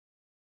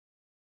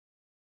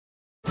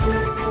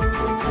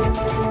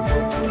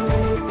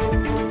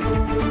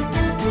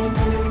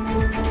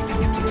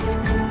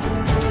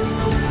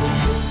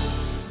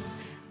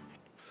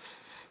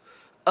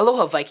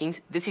Aloha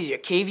Vikings, this is your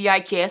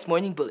KVIKS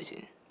Morning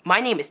Bulletin. My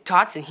name is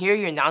Tots and here are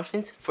your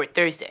announcements for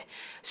Thursday,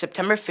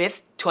 September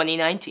 5th,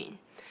 2019.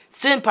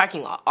 Student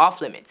parking lot off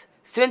limits.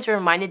 Students are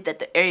reminded that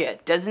the area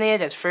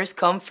designated as first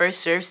come, first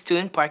served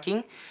student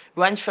parking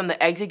runs from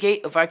the exit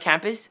gate of our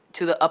campus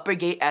to the upper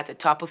gate at the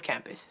top of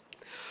campus.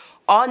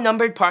 All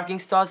numbered parking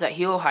stalls at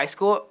Hilo High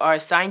School are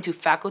assigned to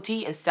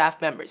faculty and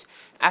staff members.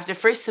 After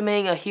first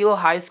submitting a Hilo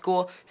High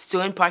School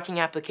student parking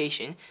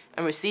application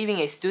and receiving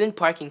a student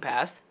parking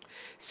pass,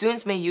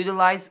 students may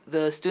utilize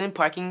the student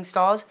parking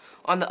stalls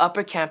on the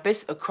upper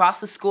campus across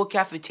the school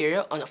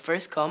cafeteria on a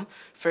first-come,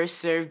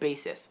 first-served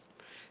basis.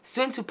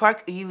 Students who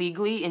park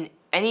illegally in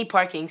any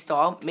parking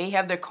stall may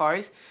have their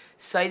cars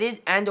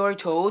cited and/or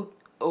towed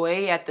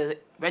away at the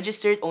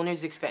registered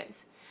owner's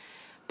expense.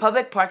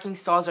 Public parking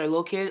stalls are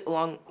located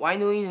along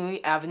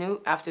Waianuenue Avenue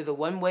after the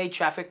one-way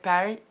traffic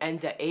pattern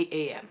ends at 8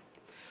 a.m.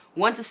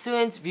 Once a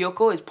student's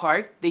vehicle is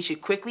parked, they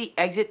should quickly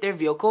exit their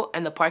vehicle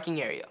and the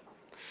parking area.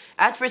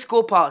 As per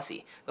school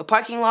policy, the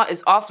parking lot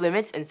is off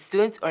limits and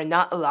students are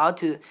not allowed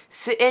to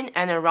sit in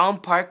and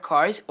around parked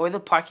cars or the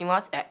parking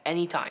lots at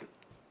any time.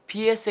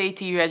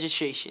 PSAT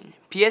registration.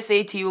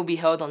 PSAT will be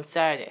held on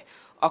Saturday,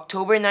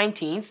 October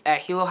 19th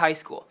at Hilo High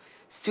School.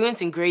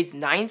 Students in grades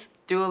 9th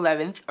through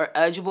 11th are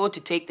eligible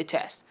to take the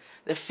test.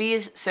 The fee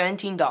is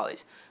 $17.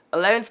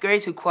 11th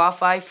graders who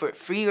qualify for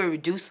free or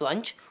reduced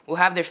lunch will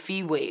have their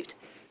fee waived.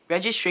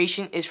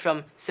 Registration is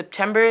from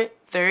September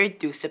 3rd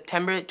through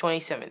September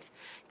 27th.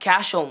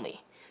 Cash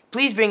only.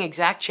 Please bring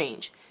exact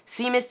change.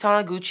 See Ms.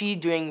 Tanaguchi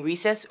during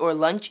recess or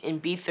lunch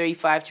in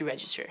B35 to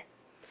register.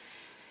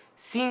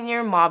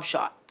 Senior Mob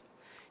Shot.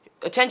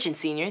 Attention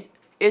seniors,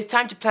 it is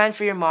time to plan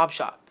for your mob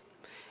shot.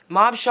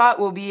 Mob Shot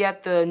will be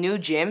at the new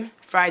gym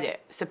Friday,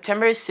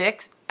 September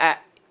 6th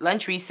at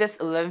lunch recess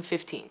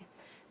 11:15.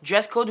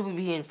 Dress code will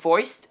be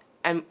enforced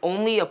and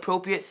only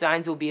appropriate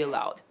signs will be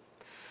allowed.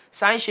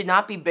 Signs should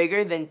not be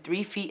bigger than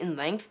 3 feet in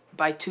length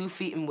by 2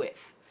 feet in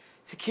width.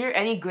 Secure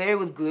any glare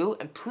with glue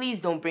and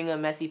please don't bring a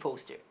messy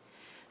poster.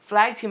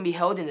 Flags can be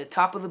held in the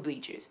top of the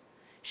bleachers.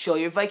 Show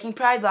your Viking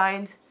pride,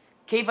 Lions.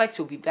 KVIKS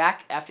will be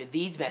back after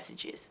these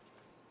messages.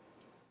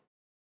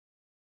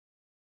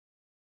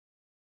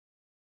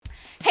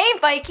 Hey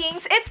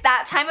Vikings, it's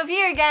that time of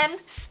year again,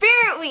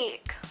 Spirit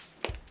Week!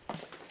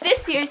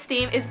 This year's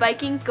theme is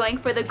Vikings Going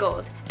for the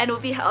Gold and will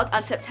be held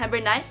on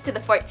September 9th to the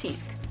 14th.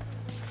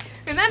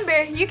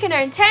 Remember, you can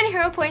earn 10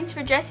 hero points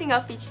for dressing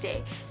up each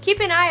day. Keep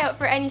an eye out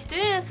for any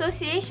student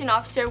association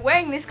officer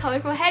wearing this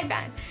colorful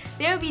headband.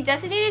 There will be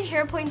designated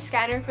hero point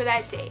scanner for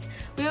that day.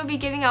 We will be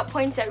giving out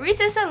points at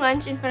recess and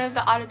lunch in front of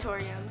the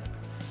auditorium.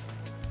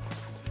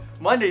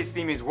 Monday's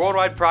theme is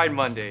Worldwide Pride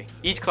Monday.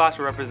 Each class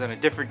will represent a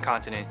different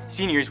continent.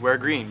 Seniors wear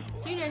green.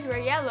 Juniors wear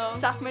yellow.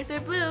 Sophomores wear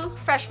blue.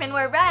 Freshmen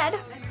wear red.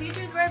 And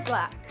seniors wear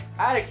black.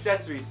 Add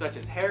accessories such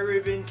as hair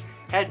ribbons,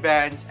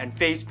 headbands, and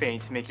face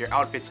paint to make your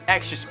outfits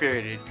extra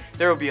spirited.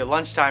 There will be a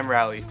lunchtime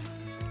rally.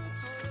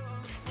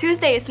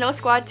 Tuesday is Snow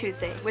Squad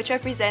Tuesday, which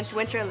represents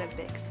Winter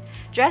Olympics.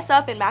 Dress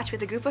up and match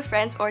with a group of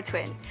friends or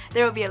twin.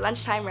 There will be a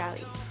lunchtime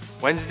rally.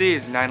 Wednesday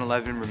is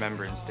 9/11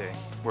 Remembrance Day.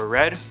 Wear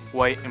red,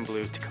 white, and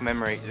blue to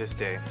commemorate this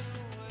day.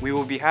 We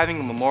will be having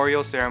a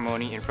memorial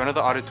ceremony in front of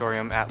the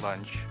auditorium at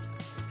lunch.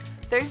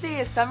 Thursday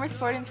is Summer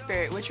Sport and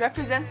Spirit, which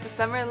represents the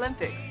Summer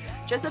Olympics.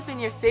 Dress up in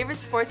your favorite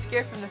sports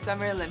gear from the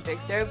Summer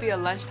Olympics. There will be a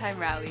lunchtime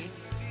rally.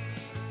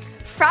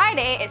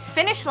 Friday is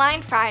Finish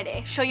Line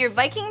Friday. Show your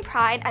Viking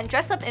pride and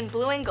dress up in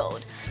blue and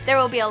gold. There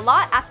will be a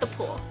lot at the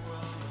pool.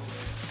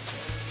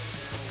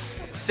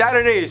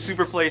 Saturday is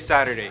Super Play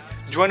Saturday.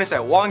 Join us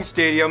at Wong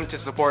Stadium to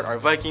support our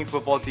Viking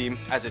football team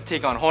as they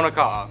take on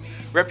Honoka'a.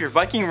 Rep your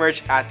Viking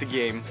merch at the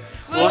game.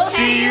 We'll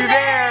see you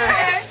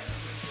there!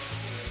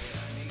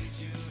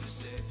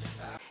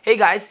 Hey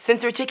guys,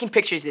 since we're taking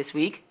pictures this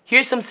week,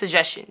 here's some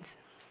suggestions.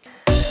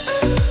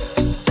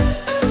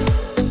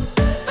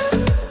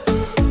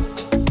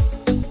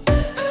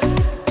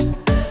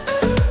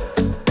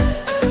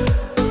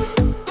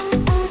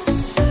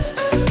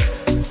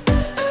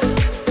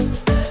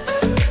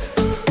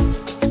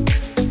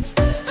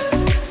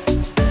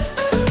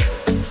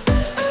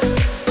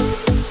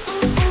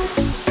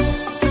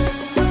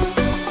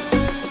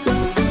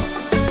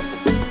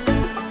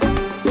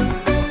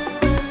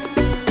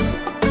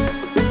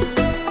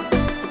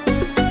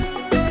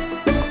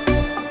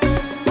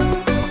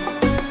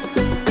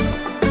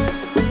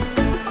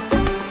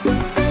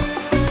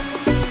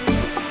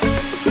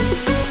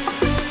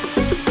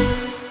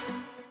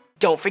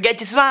 Don't forget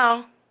to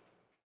smile!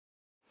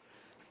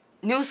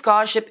 New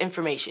scholarship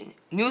information.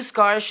 New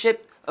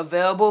scholarship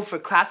available for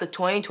class of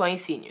 2020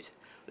 seniors.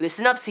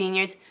 Listen up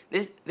seniors,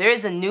 there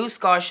is a new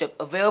scholarship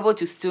available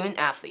to student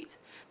athletes.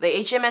 The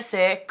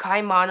HMSA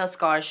Kaimana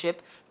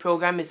Scholarship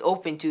Program is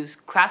open to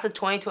class of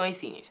 2020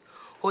 seniors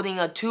holding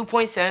a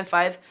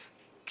 2.75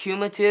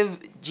 cumulative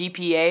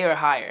GPA or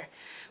higher,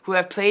 who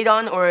have played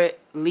on or at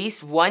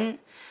least one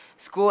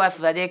school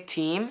athletic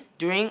team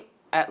during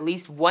at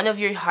least one of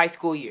your high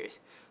school years.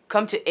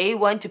 Come to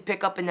A1 to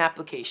pick up an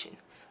application.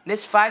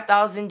 This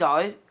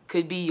 $5,000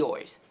 could be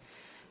yours.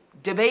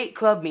 Debate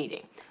club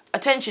meeting.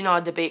 Attention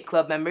all debate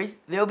club members,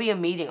 there will be a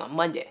meeting on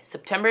Monday,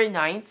 September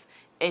 9th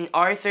in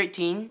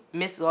R13,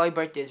 Miss Loy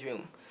Bertha's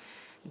room.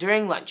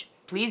 During lunch,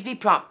 please be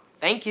prompt.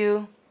 Thank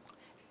you.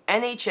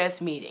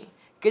 NHS meeting.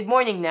 Good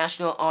morning,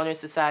 National Honor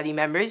Society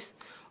members.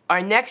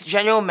 Our next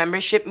general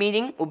membership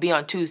meeting will be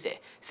on Tuesday,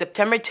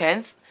 September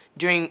 10th,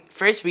 during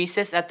first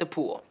recess at the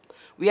pool.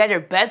 We had our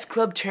best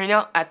club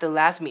turnout at the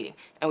last meeting,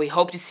 and we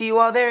hope to see you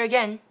all there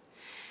again.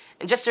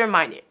 And just a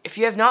reminder, if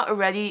you have not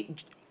already,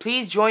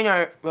 please join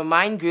our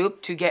Remind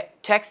group to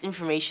get text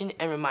information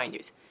and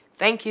reminders.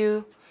 Thank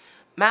you.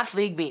 Math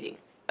League meeting.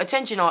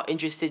 Attention all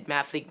interested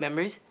Math League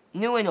members,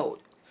 new and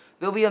old.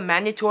 There will be a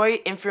mandatory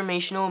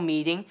informational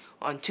meeting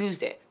on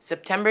Tuesday,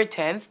 September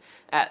 10th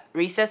at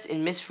recess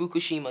in Miss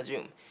Fukushima's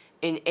room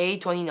in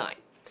A29.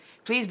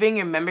 Please bring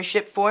your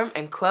membership form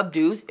and club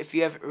dues if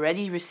you have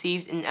already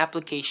received an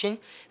application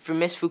for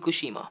Miss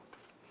Fukushima.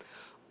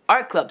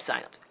 Art Club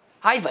signups.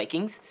 Hi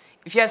Vikings!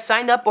 If you have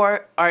signed up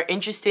or are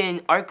interested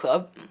in Art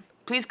Club,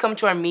 please come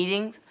to our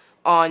meetings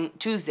on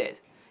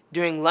Tuesdays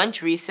during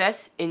lunch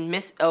recess in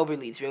Miss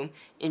Elberly's room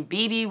in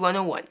BB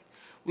 101.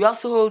 We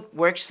also hold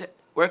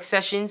work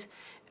sessions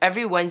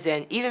every Wednesday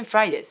and even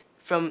Fridays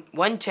from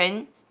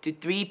 1:10 to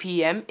 3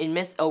 p.m. in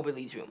Miss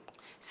Elberly's room.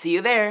 See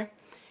you there!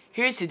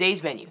 Here's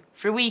today's menu.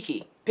 For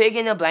Wiki, pig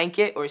in a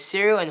blanket or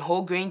cereal and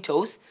whole grain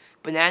toast,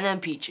 banana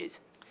and peaches.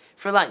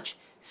 For lunch,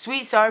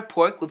 sweet sour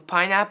pork with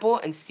pineapple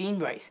and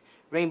steamed rice,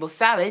 rainbow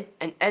salad,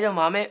 and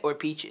edamame or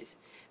peaches.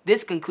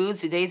 This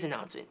concludes today's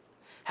announcement.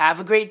 Have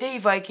a great day,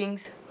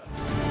 Vikings!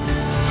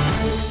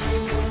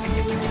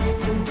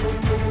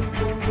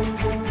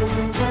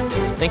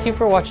 Thank you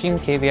for watching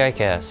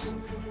KVIKS.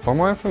 For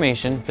more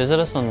information, visit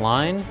us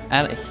online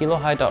at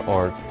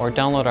hilohigh.org or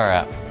download our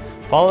app.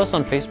 Follow us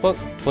on Facebook,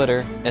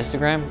 Twitter,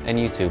 Instagram, and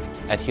YouTube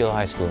at Hilo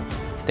High School.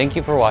 Thank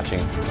you for watching.